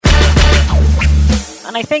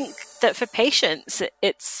And I think that for patients,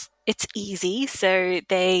 it's easy. So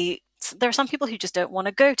there are some people who just don't want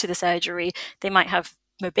to go to the surgery. They might have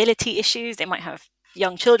mobility issues. They might have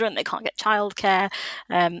young children. They can't get childcare.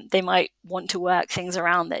 They might want to work things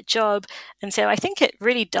around their job. And so I think it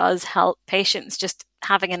really does help patients just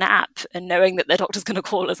having an app and knowing that their doctor's going to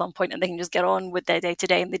call at some point and they can just get on with their day to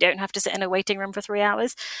day and they don't have to sit in a waiting room for 3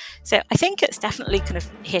 hours. So I think it's definitely kind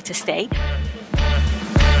of here to stay.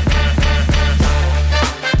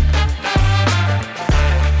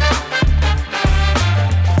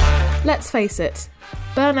 Let's face it,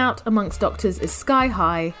 burnout amongst doctors is sky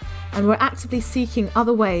high, and we're actively seeking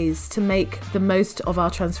other ways to make the most of our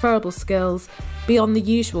transferable skills beyond the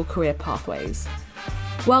usual career pathways.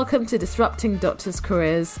 Welcome to Disrupting Doctors'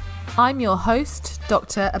 Careers. I'm your host,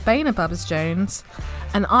 Dr. Abena Bubbers-Jones,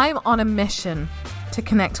 and I'm on a mission to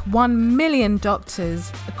connect 1 million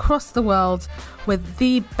doctors across the world with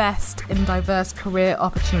the best in diverse career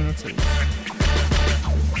opportunities.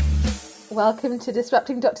 Welcome to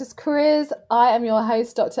Disrupting Doctors' Careers. I am your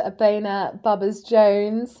host, Dr. Abena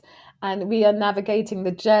Bubbers-Jones, and we are navigating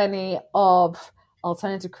the journey of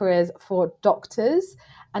alternative careers for doctors.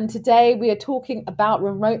 And today we are talking about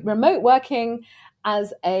remote working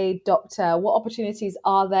as a doctor. What opportunities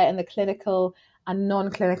are there in the clinical and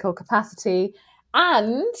non-clinical capacity?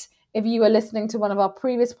 And if you were listening to one of our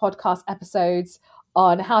previous podcast episodes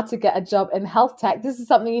on how to get a job in health tech, this is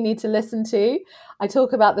something you need to listen to. I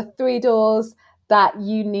talk about the 3 doors that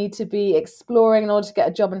you need to be exploring in order to get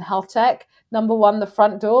a job in health tech. Number 1, the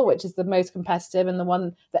front door, which is the most competitive and the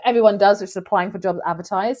one that everyone does, which is applying for jobs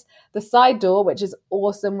advertised. The side door, which is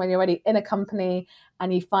awesome when you're already in a company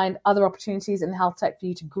and you find other opportunities in health tech for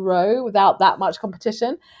you to grow without that much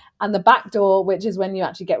competition. And the back door, which is when you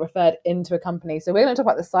actually get referred into a company. So we're going to talk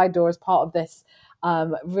about the side door as part of this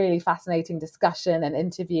really fascinating discussion and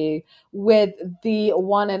interview with the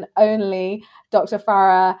one and only Dr.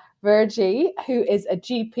 Farah Virji, who is a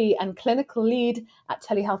GP and clinical lead at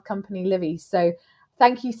telehealth company Livy. So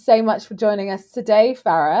thank you so much for joining us today,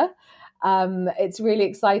 Farah. It's really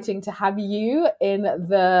exciting to have you in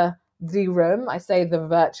the room. I say the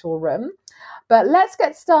virtual room. But let's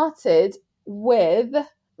get started with,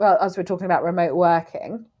 well, as we're talking about remote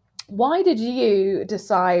working, why did you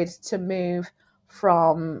decide to move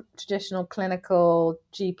from traditional clinical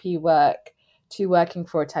GP work to working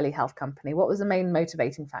for a telehealth company? What was the main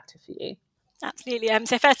motivating factor for you? Absolutely.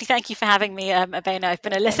 So firstly, thank you for having me, Abena. I've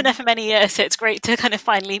been a listener for many years, so it's great to kind of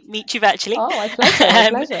finally meet you virtually. Oh, my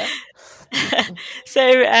pleasure. My pleasure.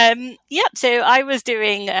 So I was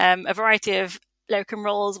doing a variety of locum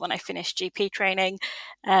roles when I finished GP training,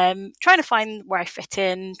 trying to find where I fit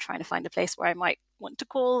in, trying to find a place where I might want to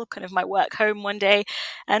call kind of my work home one day.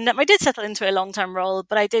 And I did settle into a long-term role,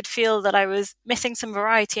 but I did feel that I was missing some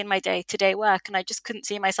variety in my day-to-day work, and I just couldn't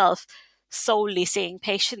see myself solely seeing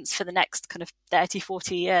patients for the next kind of 30,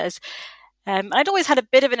 40 years. I'd always had a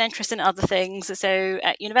bit of an interest in other things. So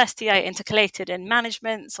at university, I intercalated in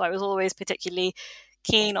management. So I was always particularly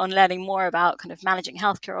keen on learning more about kind of managing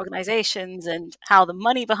healthcare organizations and how the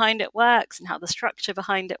money behind it works and how the structure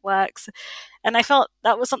behind it works. And I felt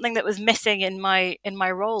that was something that was missing in my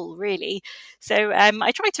role, really. So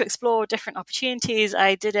I tried to explore different opportunities.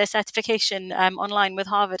 I did a certification online with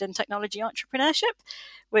Harvard in technology entrepreneurship,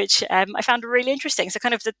 which I found really interesting. So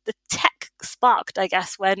kind of the tech sparked, I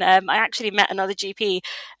guess, when I actually met another GP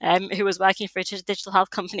who was working for a digital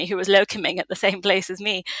health company who was locuming at the same place as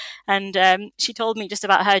me. And she told me just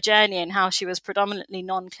about her journey and how she was predominantly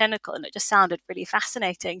non-clinical, and it just sounded really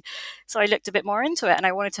fascinating. So I looked a bit more into it, and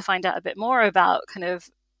I wanted to find out a bit more about kind of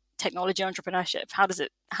technology entrepreneurship.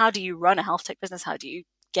 How do you run a health tech business? How do you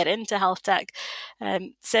get into health tech?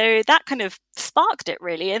 So that kind of sparked it,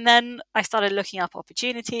 really. And then I started looking up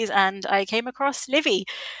opportunities, and I came across Livy.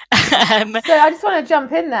 So I just want to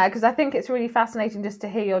jump in there because I think it's really fascinating just to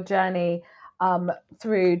hear your journey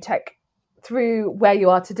through tech, through where you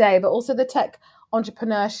are today, but also the tech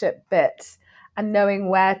entrepreneurship bit and knowing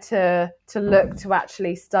where to look to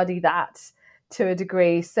actually study that to a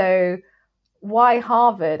degree. So why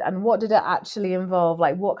Harvard, and what did it actually involve?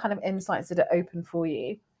 Like, what kind of insights did it open for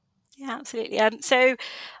you? Yeah, absolutely. So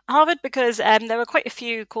Harvard, because there were quite a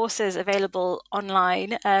few courses available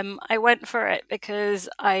online. I went for it because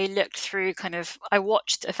I looked through I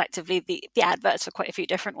watched effectively the adverts for quite a few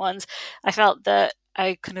different ones. I felt that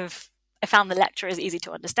I found the lecturers easy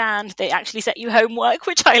to understand. They actually set you homework,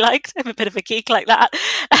 which I liked. I'm a bit of a geek like that.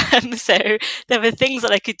 So there were things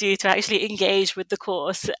that I could do to actually engage with the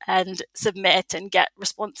course and submit and get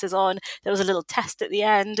responses on. There was a little test at the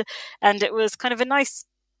end, and it was kind of a nice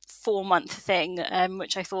 4-month thing,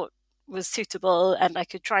 which I thought was suitable and I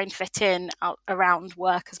could try and fit in out around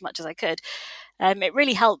work as much as I could. It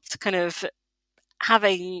really helped kind of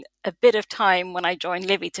having a bit of time when I joined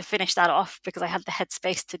Livy to finish that off, because I had the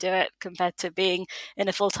headspace to do it compared to being in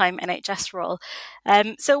a full-time NHS role.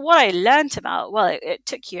 So what I learned about, well, it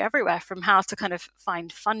took you everywhere from how to kind of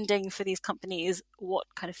find funding for these companies, what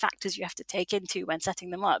kind of factors you have to take into when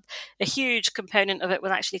setting them up. A huge component of it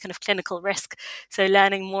was actually kind of clinical risk. So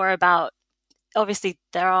learning more about, obviously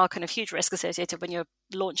there are kind of huge risks associated when you're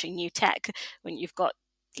launching new tech, when you've got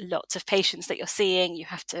lots of patients that you're seeing, you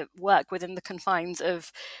have to work within the confines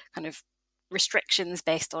of kind of restrictions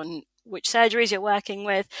based on which surgeries you're working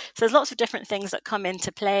with. So there's lots of different things that come into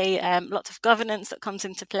play, lots of governance that comes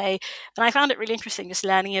into play. And I found it really interesting just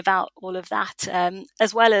learning about all of that,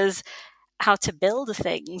 as well as how to build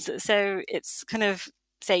things. So it's kind of,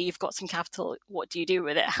 say you've got some capital, what do you do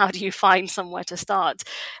with it? How do you find somewhere to start?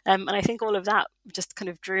 And I think all of that just kind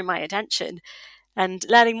of drew my attention. And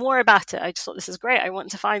learning more about it, I just thought, this is great. I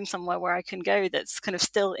want to find somewhere where I can go that's kind of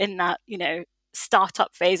still in that,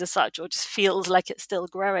 startup phase as such, or just feels like it's still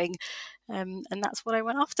growing. And that's what I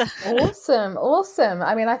went after. Awesome.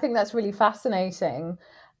 I mean, I think that's really fascinating.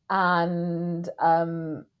 And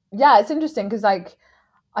yeah, it's interesting because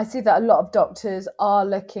I see that a lot of doctors are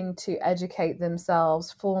looking to educate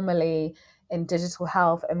themselves formally in digital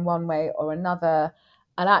health in one way or another.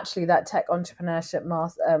 And actually that tech entrepreneurship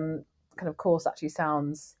kind of course actually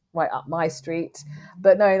sounds right up my street.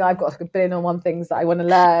 But knowing I've got like 1,000,000,001 things that I want to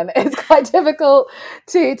learn, it's quite difficult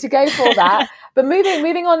to go for that. But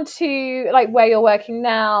moving on to like where you're working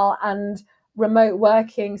now and remote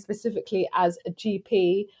working specifically as a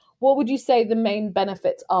GP, what would you say the main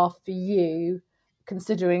benefits are for you,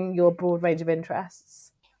 considering your broad range of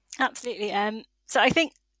interests? Absolutely. So I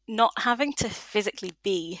think not having to physically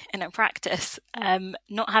be in a practice,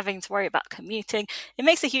 not having to worry about commuting, it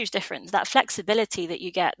makes a huge difference. That flexibility that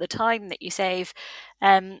you get, the time that you save,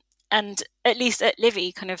 and at least at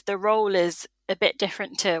Livy, kind of the role is a bit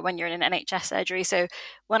different to when you're in an NHS surgery. So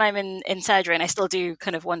when I'm in surgery, and I still do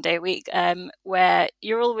kind of 1 day a week, where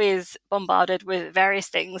you're always bombarded with various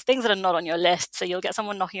things that are not on your list. So you'll get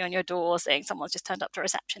someone knocking on your door saying someone's just turned up to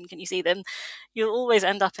reception, can you see them? You'll always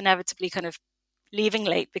end up inevitably kind of leaving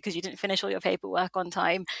late because you didn't finish all your paperwork on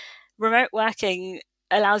time. Remote working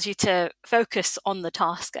allows you to focus on the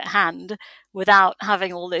task at hand without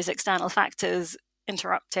having all those external factors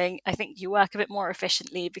interrupting. I think you work a bit more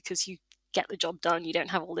efficiently because you get the job done, you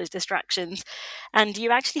don't have all those distractions, and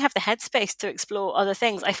you actually have the headspace to explore other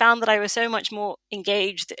things. I found that I was so much more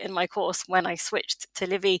engaged in my course when I switched to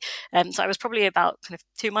Livy. So I was probably about kind of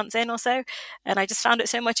 2 months in or so, and I just found it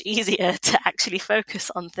so much easier to actually focus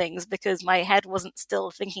on things because my head wasn't still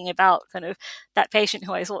thinking about kind of that patient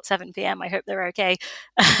who I saw at 7 p.m. I hope they're okay.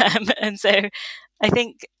 And so I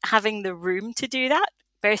think having the room to do that,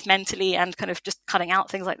 both mentally and kind of just cutting out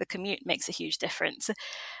things like the commute, makes a huge difference.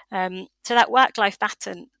 So that work-life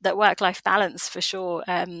balance for sure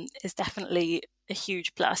is definitely a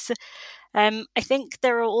huge plus. I think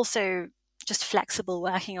there are also just flexible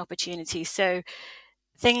working opportunities. So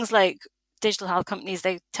things like digital health companies,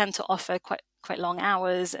 they tend to offer quite long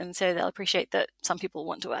hours, and so they'll appreciate that some people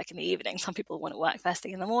want to work in the evening, some people want to work first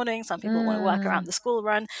thing in the morning, some people want to work around the school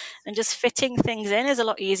run, and just fitting things in is a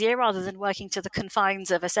lot easier rather than working to the confines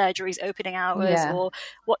of a surgery's opening hours or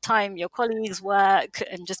what time your colleagues work,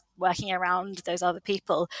 and just working around those other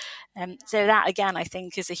people. So that again, I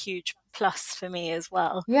think, is a huge plus for me as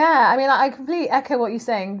well. Yeah, I mean, I completely echo what you're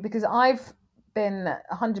saying because I've been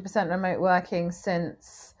 100% remote working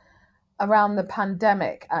since around the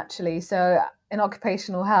pandemic, actually. So in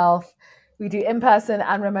occupational health, we do in-person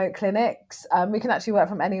and remote clinics. We can actually work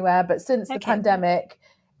from anywhere, but since the pandemic,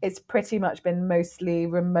 it's pretty much been mostly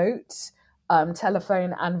remote,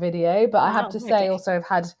 telephone and video. But I have to say, also, I've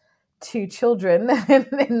had 2 children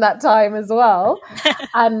in that time as well.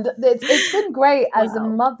 And it's been great as a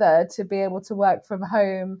mother to be able to work from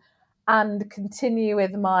home and continue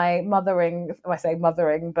with my mothering. I say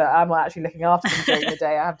mothering, but I'm not actually looking after them during the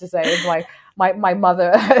day. I have to say, my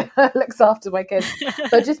mother looks after my kids.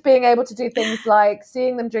 But just being able to do things like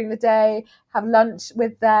seeing them during the day, have lunch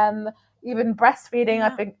with them, even breastfeeding. Yeah.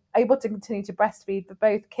 I've been able to continue to breastfeed for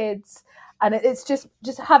both kids, and it's just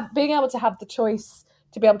being able to have the choice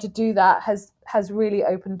to be able to do that has really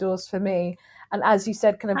opened doors for me. And as you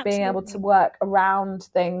said, kind of being able to work around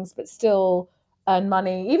things, but still earn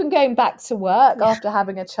money, even going back to work after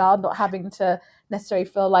having a child, not having to necessarily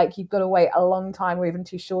feel like you've got to wait a long time or even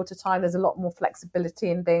too short a time. There's a lot more flexibility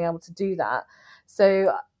in being able to do that.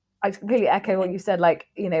 So I completely echo what you said, like,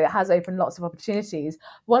 it has opened lots of opportunities.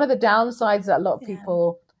 One of the downsides that a lot of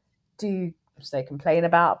people do which they complain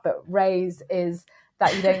about, but raise is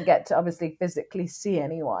that you don't get to obviously physically see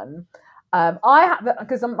anyone. I have,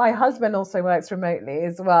 because my husband also works remotely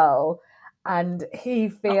as well, and he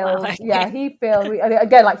feels, he feels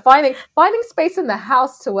again like finding space in the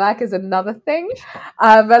house to work is another thing.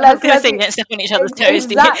 But let's say, don't step on each other's toes.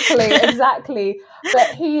 Exactly.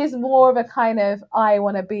 But he is more of a kind of, I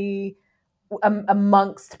want to be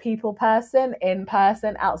amongst people person, in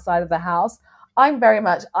person, outside of the house. I'm very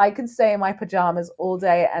much, I can stay in my pajamas all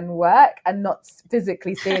day and work and not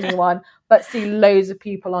physically see anyone, but see loads of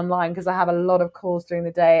people online because I have a lot of calls during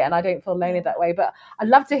the day and I don't feel lonely that way. But I'd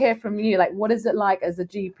love to hear from you, like, what is it like as a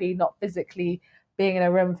GP, not physically being in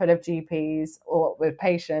a room full of GPs or with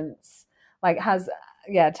patients? Like,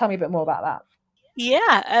 tell me a bit more about that.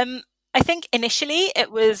 Yeah, I think initially it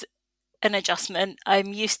was an adjustment.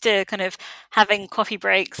 I'm used to kind of having coffee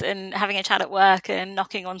breaks and having a chat at work and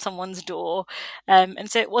knocking on someone's door. And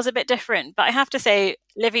so it was a bit different, but I have to say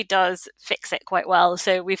Livy does fix it quite well.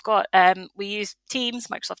 So we've got, we use Teams,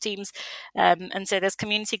 Microsoft Teams. And so there's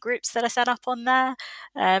community groups that are set up on there.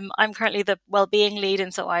 I'm currently the wellbeing lead.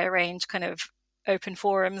 And so I arrange kind of open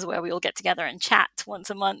forums where we all get together and chat once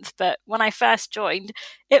a month. But when I first joined,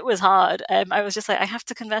 it was hard. I was just like, I have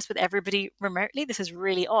to converse with everybody remotely. This is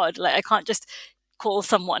really odd. Like, I can't just call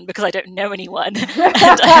someone because I don't know anyone and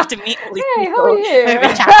I have to meet all these people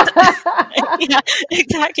over chat. Yeah,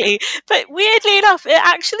 exactly. But weirdly enough, it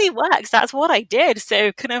actually works. That's what I did.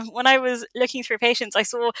 So kind of when I was looking through patients, I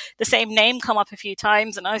saw the same name come up a few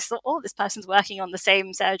times and I thought, oh, this person's working on the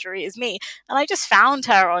same surgery as me. And I just found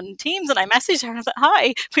her on Teams and I messaged her and I was like,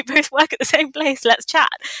 hi, we both work at the same place. Let's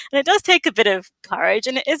chat. And it does take a bit of courage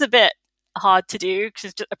and it is a bit hard to do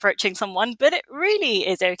because just approaching someone, but it really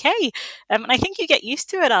is okay. And I think you get used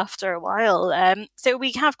to it after a while. So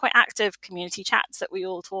we have quite active community chats that we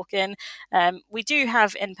all talk in. We do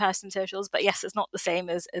have in-person socials, but yes, it's not the same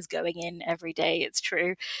as going in every day. It's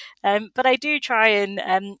true. But I do try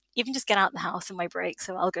and even just get out the house in my break.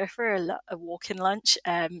 So I'll go for a walk in lunch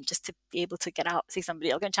just to be able to get out, see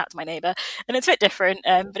somebody. I'll go and chat to my neighbour. And it's a bit different,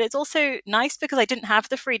 but it's also nice because I didn't have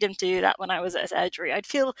the freedom to do that when I was at surgery. I'd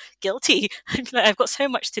feel guilty. I'd be like, I've got so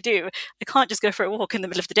much to do. I can't just go for a walk in the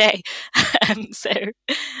middle of the day. So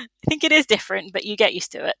I think it is different, but you get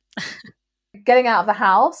used to it. Getting out of the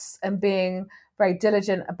house and being very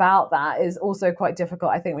diligent about that is also quite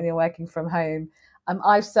difficult, I think, when you're working from home.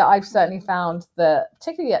 I've certainly found that,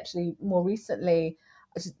 particularly actually more recently,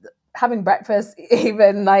 having breakfast,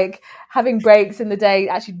 even like having breaks in the day,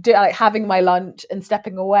 actually like having my lunch and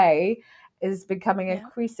stepping away is becoming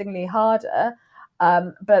increasingly harder.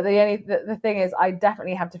 But the thing is, I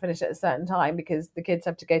definitely have to finish at a certain time because the kids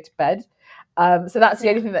have to go to bed. So that's the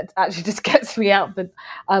only thing that actually just gets me out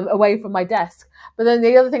away from my desk. But then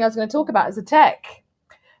the other thing I was going to talk about is the tech.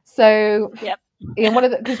 So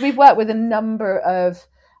because we've worked with a number of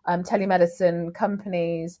telemedicine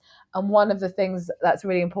companies, and one of the things that's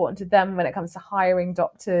really important to them when it comes to hiring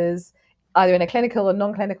doctors, either in a clinical or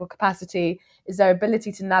non-clinical capacity, is their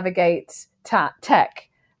ability to navigate tech,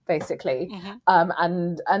 basically. Mm-hmm.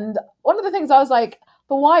 And one of the things I was like,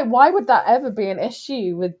 but why would that ever be an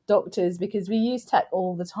issue with doctors? Because we use tech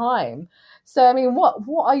all the time. So I mean, what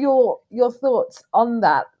are your thoughts on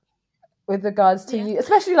that with regards to you,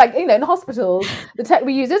 especially like, you know, in hospitals, the tech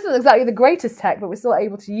we use isn't exactly the greatest tech, but we're still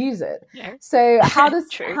able to use it. Yeah. So how does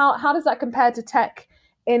that compare to tech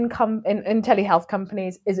in telehealth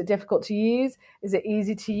companies? Is it difficult to use? Is it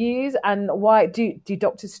easy to use? And why do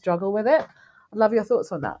doctors struggle with it? I'd love your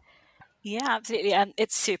thoughts on that. Yeah, absolutely.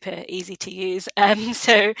 It's super easy to use.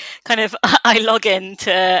 So kind of I log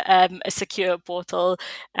into a secure portal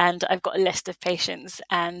and I've got a list of patients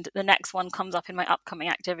and the next one comes up in my upcoming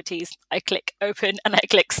activities. I click open and I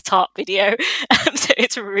click start video. So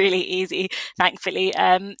it's really easy, thankfully.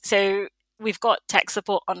 So we've got tech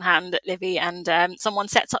support on hand at Livy and someone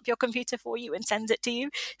sets up your computer for you and sends it to you.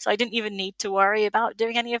 So I didn't even need to worry about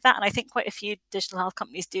doing any of that. And I think quite a few digital health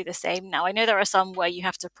companies do the same now. I know there are some where you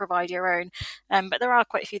have to provide your own, but there are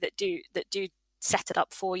quite a few that do set it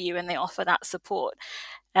up for you and they offer that support.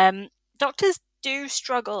 Doctors do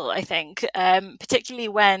struggle, I think, particularly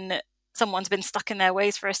when someone's been stuck in their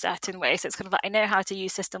ways for a certain way. So it's kind of like, I know how to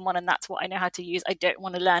use System 1 and that's what I know how to use. I don't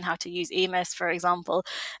want to learn how to use EMIS, for example.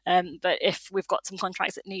 But if we've got some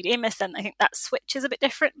contracts that need EMIS, then I think that switch is a bit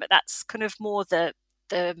different, but that's kind of more the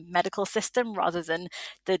medical system rather than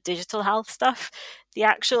the digital health stuff. The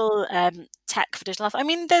actual tech for digital health, I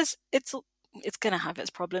mean, it's it's going to have its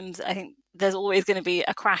problems. I think there's always going to be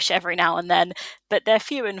a crash every now and then, but they're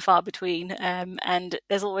few and far between, and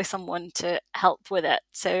there's always someone to help with it.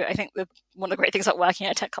 So I think one of the great things about working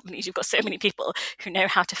at tech companies, you've got so many people who know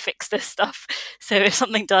how to fix this stuff. So if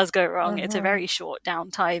something does go wrong, it's a very short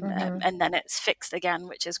downtime, and then it's fixed again,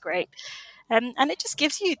 which is great. And it just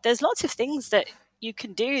gives you, there's lots of things that you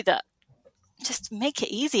can do that just make it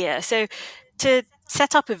easier. So to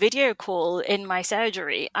set up a video call in my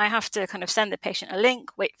surgery, I have to kind of send the patient a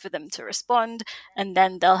link, wait for them to respond, and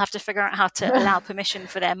then they'll have to figure out how to allow permission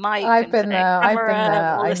for their mic and for their camera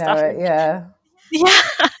and all this stuff. Yeah.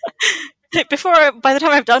 By the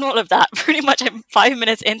time I've done all of that, pretty much I'm 5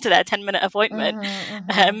 minutes into their 10-minute appointment.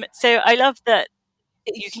 So I love that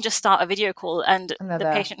you can just start a video call and the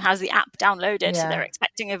patient has the app downloaded, so they're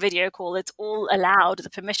expecting a video call. It's all allowed. The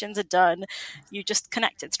permissions are done. You just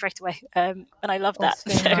connect it straight away, and I love that.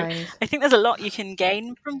 So I think there's a lot you can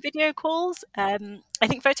gain from video calls. I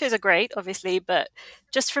think photos are great, obviously, but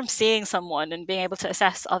just from seeing someone and being able to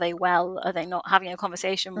assess, are they well? Are they not? Having a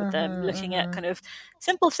conversation with them, looking at kind of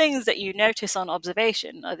simple things that you notice on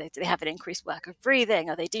observation. Do they have an increased work of breathing?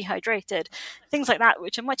 Are they dehydrated? Things like that,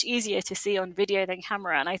 which are much easier to see on video than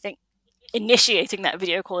camera. And I think initiating that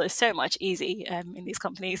video call is so much easy in these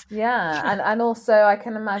companies. Yeah, and also I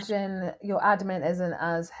can imagine your admin isn't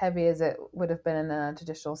as heavy as it would have been in a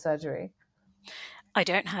traditional surgery. I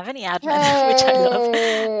don't have any admin, which I love.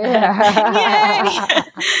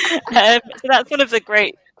 So that's one of the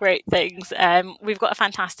great things. We've got a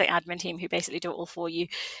fantastic admin team who basically do it all for you.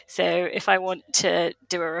 So if I want to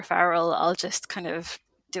do a referral, I'll just kind of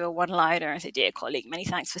do a one-liner and say, "Dear colleague, many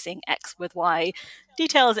thanks for seeing X with Y.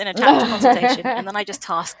 Details in attached consultation," and then I just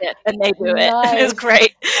task it and they do it. It's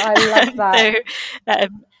great. I love that.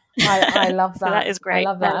 I love that. So that is great. I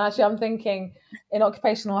love that. And actually, I'm thinking in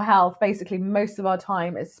occupational health, basically most of our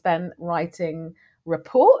time is spent writing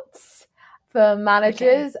reports for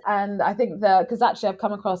managers. Okay. And I think because actually I've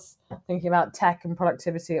come across, thinking about tech and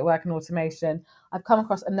productivity at work and automation, I've come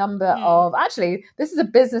across a number of, actually, this is a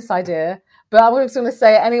business idea, but I'm just going to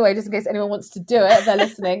say it anyway, just in case anyone wants to do it, if they're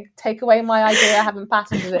listening, take away my idea, I haven't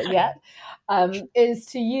patented it yet, is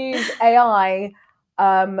to use AI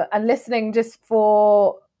and listening just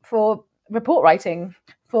for report writing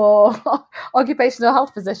for occupational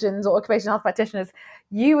health physicians or occupational health practitioners.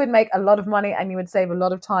 You would make a lot of money and you would save a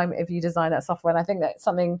lot of time if you design that software. And I think that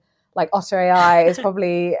something like Otter AI is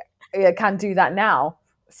probably can do that now.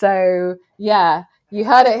 So yeah, you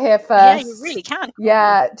heard it here first. Yeah, you really can.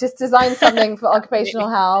 Yeah, just design something for occupational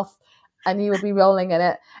health and you will be rolling in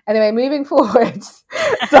it. Anyway, moving forward.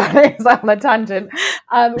 Sorry, I'm on a tangent.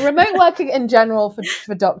 Remote working in general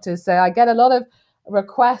for doctors. So I get a lot of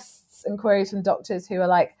requests and queries from doctors who are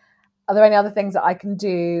like, are there any other things that I can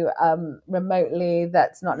do remotely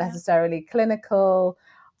that's not necessarily clinical?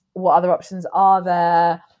 What other options are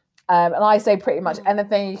there? And I say pretty much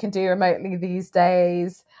anything you can do remotely these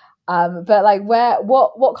days. But like,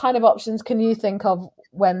 what kind of options can you think of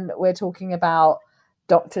when we're talking about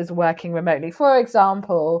doctors working remotely? For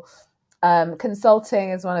example, consulting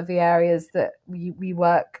is one of the areas that we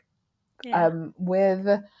work with.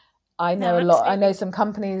 I know a lot. I know some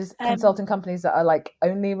companies, consulting companies that are like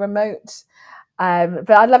only remote. But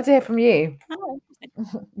I'd love to hear from you.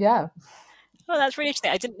 Yeah. Well, that's really interesting.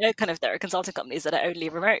 I didn't know kind of there are consulting companies that are only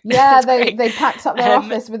remote. Yeah, they packed up their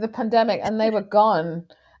office with the pandemic and they were gone.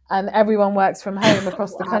 And everyone works from home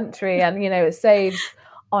across the country. And, it saves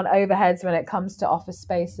on overheads when it comes to office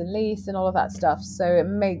space and lease and all of that stuff. So it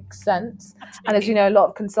makes sense. Absolutely. And as you know, a lot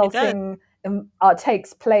of consulting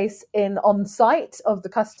takes place on site of the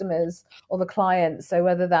customers or the clients. So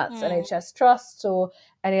whether that's NHS trusts or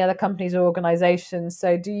any other companies or organizations.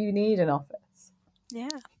 So do you need an office? Yeah.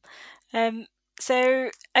 So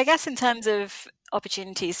I guess in terms of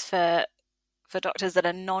opportunities for doctors that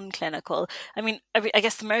are non-clinical, I mean, I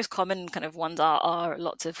guess the most common kind of ones are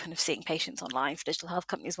lots of kind of seeing patients online for digital health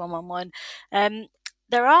companies, one-on-one.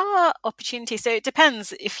 There are opportunities. So it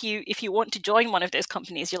depends. If you want to join one of those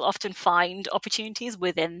companies, you'll often find opportunities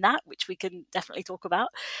within that, which we can definitely talk about.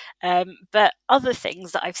 But other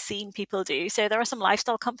things that I've seen people do. So there are some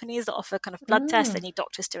lifestyle companies that offer kind of blood tests. They need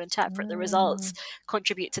doctors to interpret the results,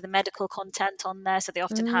 contribute to the medical content on there. So they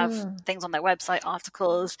often have things on their website,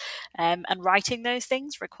 articles, and writing those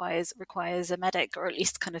things requires a medic, or at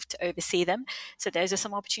least kind of to oversee them. So those are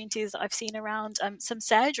some opportunities that I've seen around. Some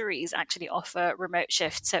surgeries actually offer remote shifts.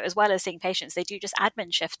 So as well as seeing patients, they do just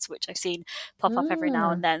admin shifts, which I've seen pop up every now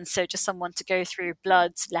and then. So just someone to go through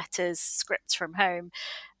bloods, letters, scripts from home,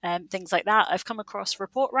 things like that. I've come across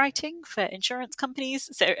report writing for insurance companies.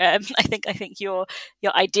 So I think your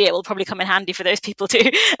idea will probably come in handy for those people too.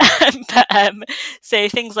 So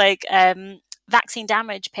things like vaccine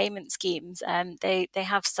damage payment schemes, they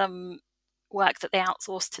have some work that they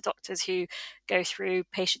outsource to doctors who go through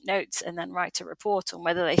patient notes and then write a report on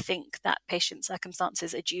whether they think that patient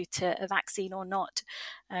circumstances are due to a vaccine or not.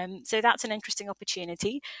 So that's an interesting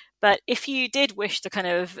opportunity. But if you did wish to kind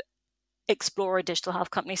of explore a digital health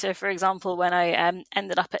company. So, for example, when I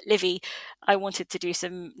ended up at Livy, I wanted to do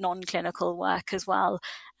some non-clinical work as well.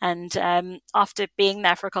 And after being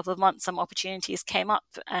there for a couple of months, some opportunities came up,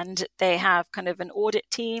 and they have kind of an audit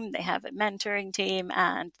team, they have a mentoring team,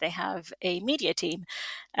 and they have a media team.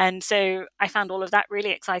 And so I found all of that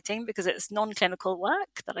really exciting because it's non-clinical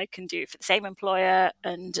work that I can do for the same employer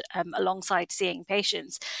and alongside seeing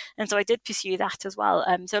patients. And so I did pursue that as well.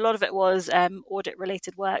 So a lot of it was audit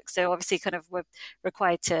related work. So obviously kind of we're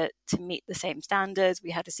required to meet the same standards.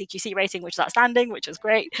 We had a CQC rating, which is outstanding, which was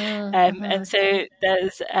great. And so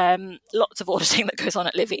there's lots of auditing that goes on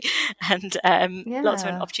at Livy, and lots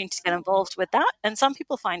of opportunities to get involved with that. And some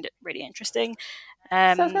people find it really interesting. So I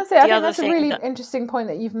was going to say, I think that's a really interesting point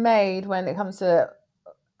that you've made when it comes to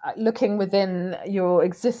looking within your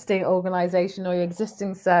existing organization or your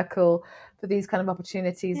existing circle for these kind of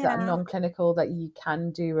opportunities that are non-clinical that you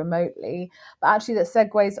can do remotely. But actually that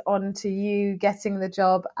segues on to you getting the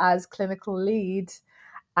job as clinical lead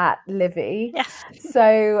at Livy. Yes.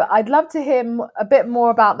 So I'd love to hear a bit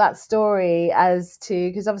more about that story as to,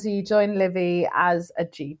 because obviously you joined Livy as a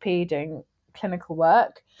GP doing clinical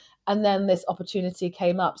work, and then this opportunity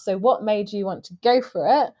came up. So what made you want to go for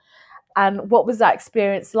it? And what was that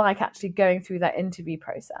experience like actually going through that interview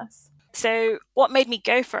process? So what made me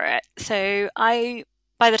go for it? So by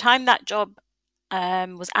the time that job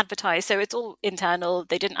was advertised, so it's all internal,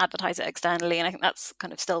 they didn't advertise it externally, and I think that's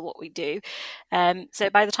kind of still what we do. So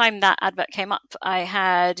by the time that advert came up, I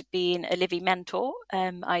had been a Livy mentor.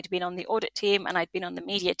 I'd been on the audit team and I'd been on the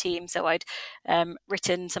media team, so I'd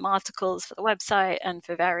written some articles for the website and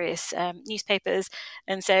for various newspapers,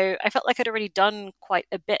 and so I felt like I'd already done quite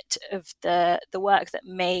a bit of the work that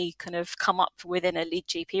may kind of come up within a lead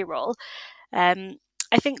GP role. I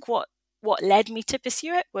think what led me to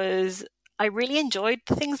pursue it was I really enjoyed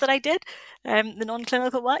the things that I did, the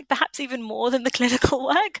non-clinical work, perhaps even more than the clinical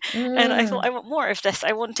work. And I thought, I want more of this.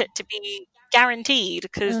 I want it to be guaranteed,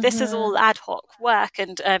 because this is all ad hoc work,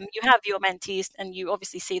 and you have your mentees and you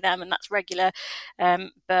obviously see them, and that's regular.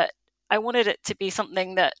 But I wanted it to be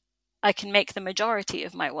something that I can make the majority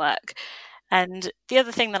of my work. And the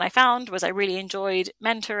other thing that I found was I really enjoyed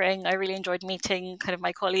mentoring. I really enjoyed meeting kind of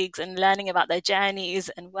my colleagues and learning about their journeys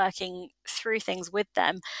and working through things with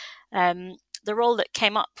them. The role that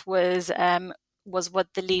came up was what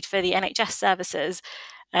the lead for the NHS services.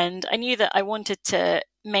 And I knew that I wanted to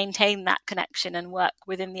maintain that connection and work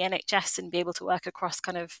within the NHS and be able to work across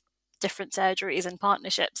kind of different surgeries and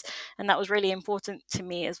partnerships. And that was really important to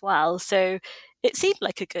me as well. So it seemed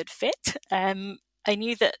like a good fit. I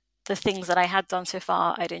knew that the things that I had done so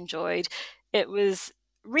far I'd enjoyed. It was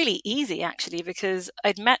really easy, actually, because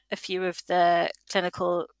I'd met a few of the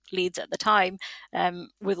clinical leads at the time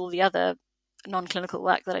with all the other non-clinical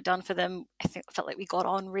work that I'd done for them. I felt like we got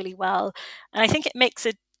on really well. And I think it makes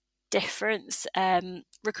a difference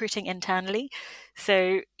recruiting internally.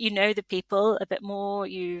 So you know the people a bit more,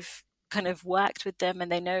 you've kind of worked with them,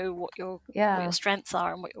 and they know what your strengths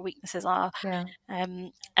are and what your weaknesses are.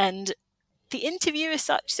 And the interview as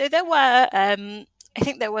such, so there were, I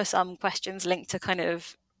think there were some questions linked to kind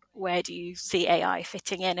of where do you see AI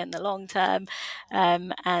fitting in the long term,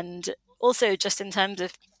 and also just in terms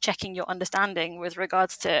of checking your understanding with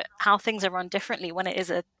regards to how things are run differently when it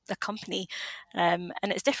is a company, and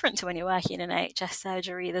it's different to when you're working in NHS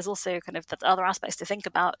surgery. There's also kind of the other aspects to think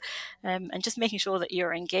about, and just making sure that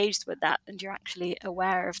you're engaged with that and you're actually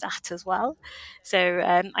aware of that as well. So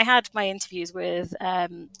I had my interviews with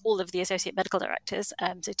all of the associate medical directors,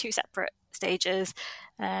 so 2 separate stages,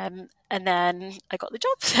 and then I got the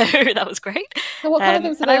job, so that was great. So what kind of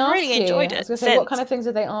things did they ask you? Enjoyed it. I was going to say, what kind of things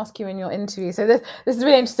did they ask you in your interview? So this is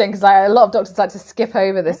really interesting, because a lot of doctors like to skip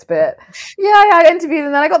over this bit. I interviewed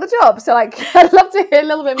and then I got the job. So I'd love to hear a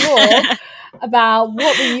little bit more about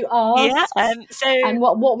what were you asked, and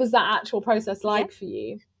what was that actual process like for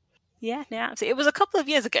you? Yeah, no, absolutely. It was a couple of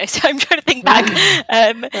years ago, so I'm trying to think back.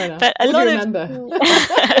 But a lot of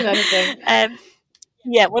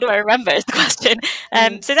yeah, what do I remember is the question.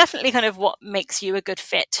 So definitely kind of what makes you a good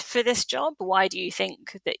fit for this job. Why do you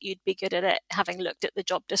think that you'd be good at it, having looked at the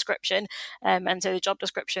job description? And so the job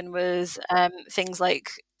description was things like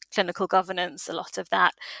clinical governance, a lot of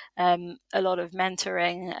that, a lot of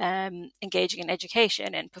mentoring, engaging in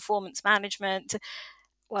education and performance management.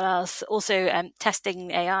 what else? Also,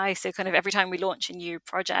 testing AI. So kind of every time we launch a new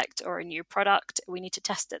project or a new product, we need to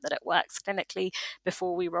test it that it works clinically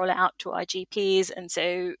before we roll it out to our GPs. And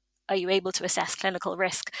so are you able to assess clinical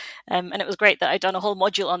risk? And it was great that I'd done a whole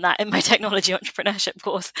module on that in my technology entrepreneurship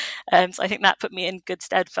course. So I think that put me in good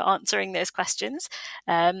stead for answering those questions.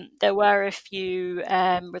 There were a few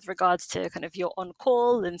with regards to kind of you're on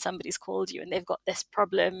call and somebody's called you and they've got this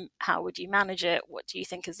problem. How would you manage it? What do you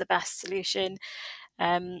think is the best solution?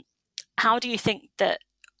 How do you think that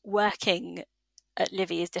working at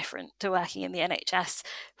Livy is different to working in the NHS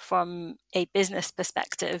from a business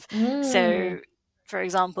perspective? So, for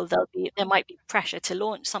example, there might be pressure to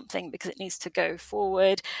launch something because it needs to go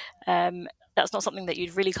forward. That's not something that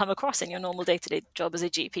you'd really come across in your normal day-to-day job as a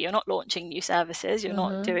GP. You're not launching new services. You're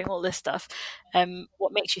not doing all this stuff.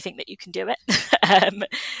 What makes you think that you can do it?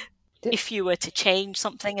 If you were to change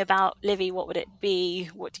something about Livy, what would it be?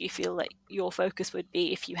 What do you feel like your focus would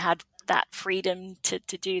be if you had that freedom to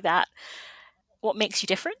do that? What makes you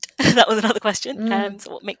different? That was another question.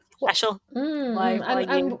 So what makes you special? When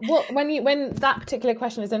that particular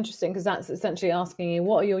question is interesting because that's essentially asking you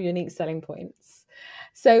what are your unique selling points.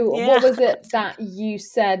 So what was it that you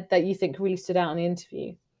said that you think really stood out in the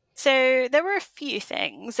interview? So there were a few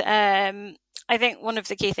things. I think one of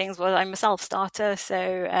the key things was I'm a self-starter,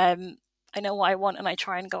 so I know what I want and I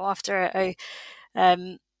try and go after it.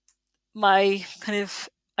 My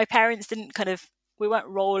parents didn't we weren't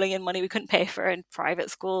rolling in money. We couldn't pay for in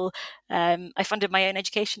private school. I funded my own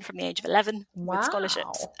education from the age of 11 with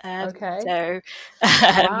scholarships. So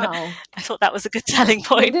I thought that was a good selling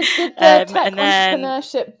point. Did the tech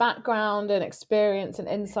entrepreneurship background and experience and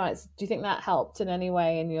insights, do you think that helped in any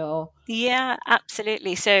way in your... Yeah,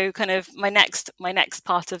 absolutely. So kind of my next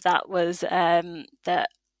part of that was that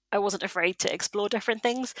I wasn't afraid to explore different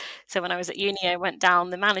things. So when I was at uni, I went down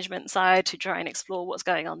the management side to try and explore what's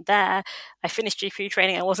going on there. I finished GP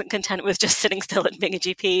training. I wasn't content with just sitting still and being a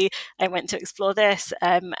GP. I went to explore this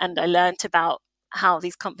and I learned about how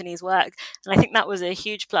these companies work. And I think that was a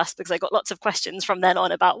huge plus because I got lots of questions from then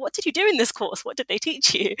on about what did you do in this course? What did they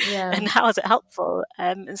teach you? And how is it helpful?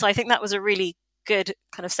 And so I think that was a really good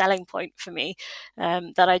kind of selling point for me,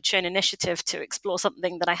 that I'd shown initiative to explore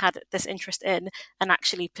something that I had this interest in and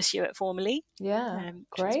actually pursue it formally.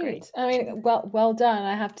 Great. I mean, well done,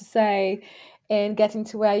 I have to say, in getting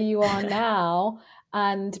to where you are now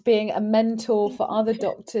and being a mentor for other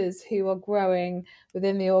doctors who are growing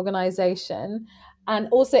within the organization and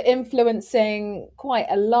also influencing quite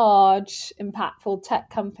a large, impactful tech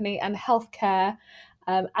company and healthcare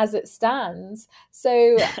as it stands.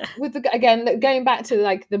 So again, going back to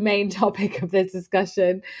like the main topic of this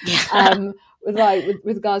discussion, with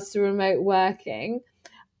regards to remote working,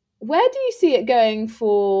 where do you see it going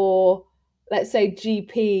for, let's say,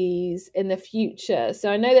 GPs in the future?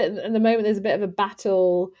 So I know that at the moment there's a bit of a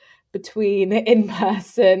battle between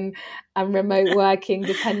in-person and remote working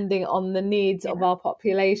depending on the needs of our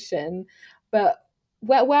population, but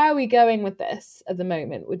where are we going with this at the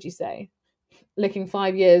moment, would you say? Looking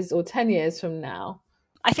 5 years or 10 years from now?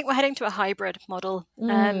 I think we're heading to a hybrid model.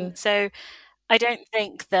 So I don't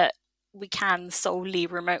think that we can solely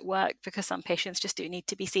remote work because some patients just do need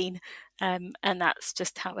to be seen. And that's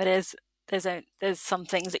just how it is. There's some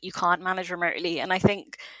things that you can't manage remotely. And I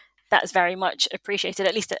think that's very much appreciated,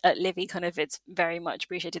 at least at Livy, kind of it's very much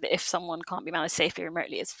appreciated that if someone can't be managed safely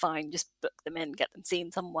remotely, it's fine. Just book them in, get them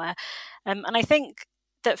seen somewhere. And I think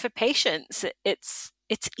that for patients, it's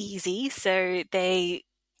easy. So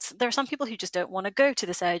there are some people who just don't want to go to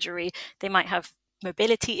the surgery. They might have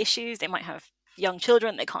mobility issues. They might have young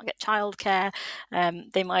children. They can't get childcare.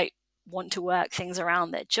 They might want to work things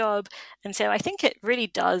around their job. And so I think it really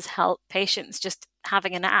does help patients just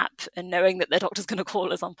having an app and knowing that their doctor's going to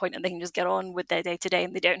call at some point and they can just get on with their day-to-day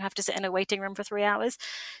and they don't have to sit in a waiting room for 3 hours.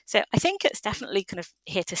 So I think it's definitely kind of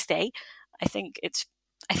here to stay. I think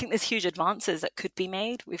there's huge advances that could be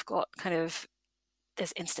made. We've got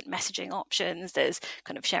there's instant messaging options, there's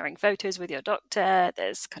kind of sharing photos with your doctor,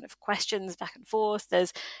 there's kind of questions back and forth,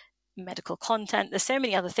 there's medical content, there's so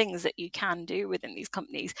many other things that you can do within these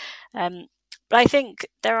companies. But I think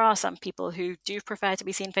there are some people who do prefer to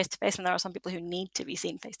be seen face-to-face and there are some people who need to be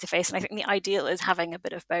seen face-to-face. And I think the ideal is having a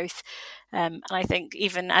bit of both. And I think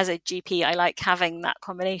even as a GP, I like having that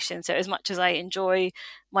combination. So as much as I enjoy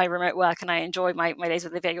my remote work and I enjoy my days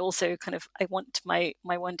with Livy, I also I want my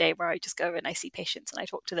one day where I just go and I see patients and I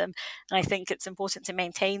talk to them. And I think it's important to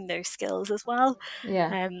maintain those skills as well.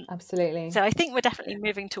 Yeah, absolutely. So I think we're definitely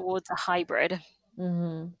moving towards a hybrid.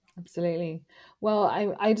 Mm-hmm. Absolutely. Well,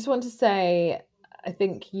 I just want to say, I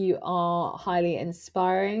think you are highly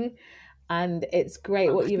inspiring and it's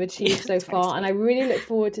great what you've achieved so far. And I really look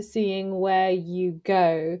forward to seeing where you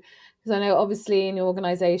go, because I know obviously in your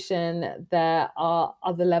organisation there are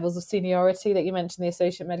other levels of seniority that you mentioned, the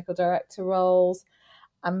associate medical director roles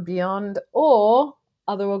and beyond, or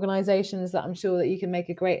other organisations that I'm sure that you can make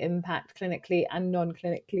a great impact clinically and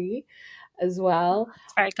non-clinically as well.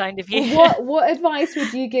 It's very kind of you. What advice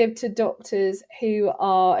would you give to doctors who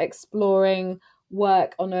are exploring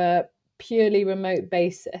work on a purely remote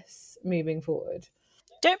basis moving forward?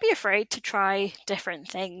 Don't be afraid to try different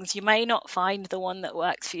things. You may not find the one that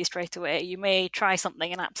works for you straight away. You may try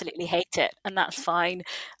something and absolutely hate it, and that's fine.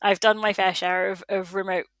 I've done my fair share of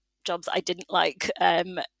remote jobs that I didn't like,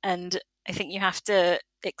 and I think you have to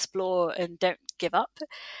explore and don't give up.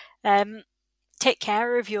 Take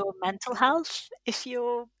care of your mental health. If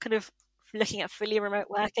you're kind of looking at fully remote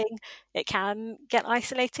working, it can get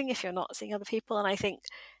isolating if you're not seeing other people. And I think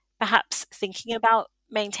perhaps thinking about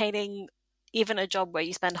maintaining even a job where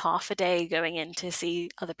you spend half a day going in to see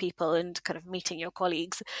other people and kind of meeting your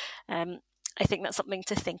colleagues, I think that's something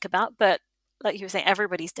to think about. But like you were saying,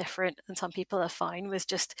 everybody's different, and some people are fine with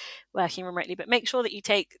just working remotely. But make sure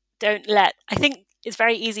that I think it's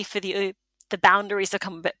very easy for the boundaries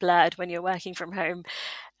become a bit blurred when you're working from home,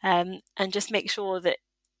 and just make sure that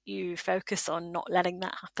you focus on not letting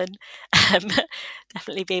that happen.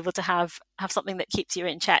 Definitely be able to have something that keeps you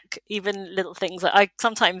in check, even little things. Like I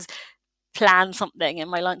sometimes plan something in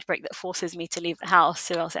my lunch break that forces me to leave the house.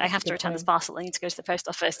 So I'll say, I have to return this parcel, I need to go to the post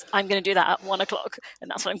office, I'm going to do that at 1 o'clock, and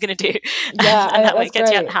that's what I'm going to do. Yeah, and that way it gets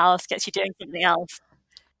you out of the house, gets you doing something else.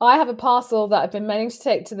 I have a parcel that I've been meaning to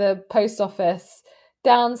take to the post office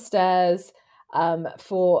downstairs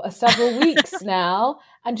for several weeks now.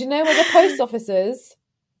 And do you know where the post office is?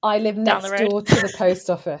 I live next door to the post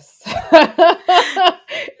office. Plan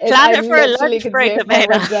it for a lunch break,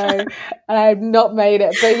 and I've not made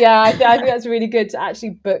it. But yeah, I think that's really good to actually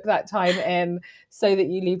book that time in so that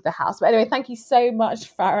you leave the house. But anyway, thank you so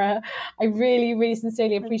much, Farah. I really, really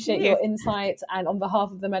sincerely appreciate your insights. And on behalf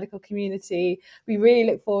of the medical community, we really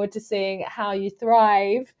look forward to seeing how you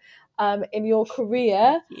thrive in your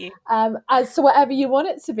career as to whatever you want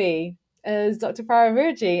it to be as Dr. Farah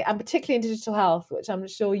Virji, and particularly in digital health, which I'm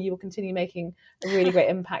sure you will continue making a really great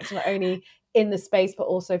impact, not only in the space, but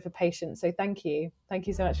also for patients. So thank you. Thank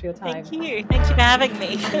you so much for your time. Thank you. Thank you for having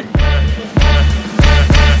me.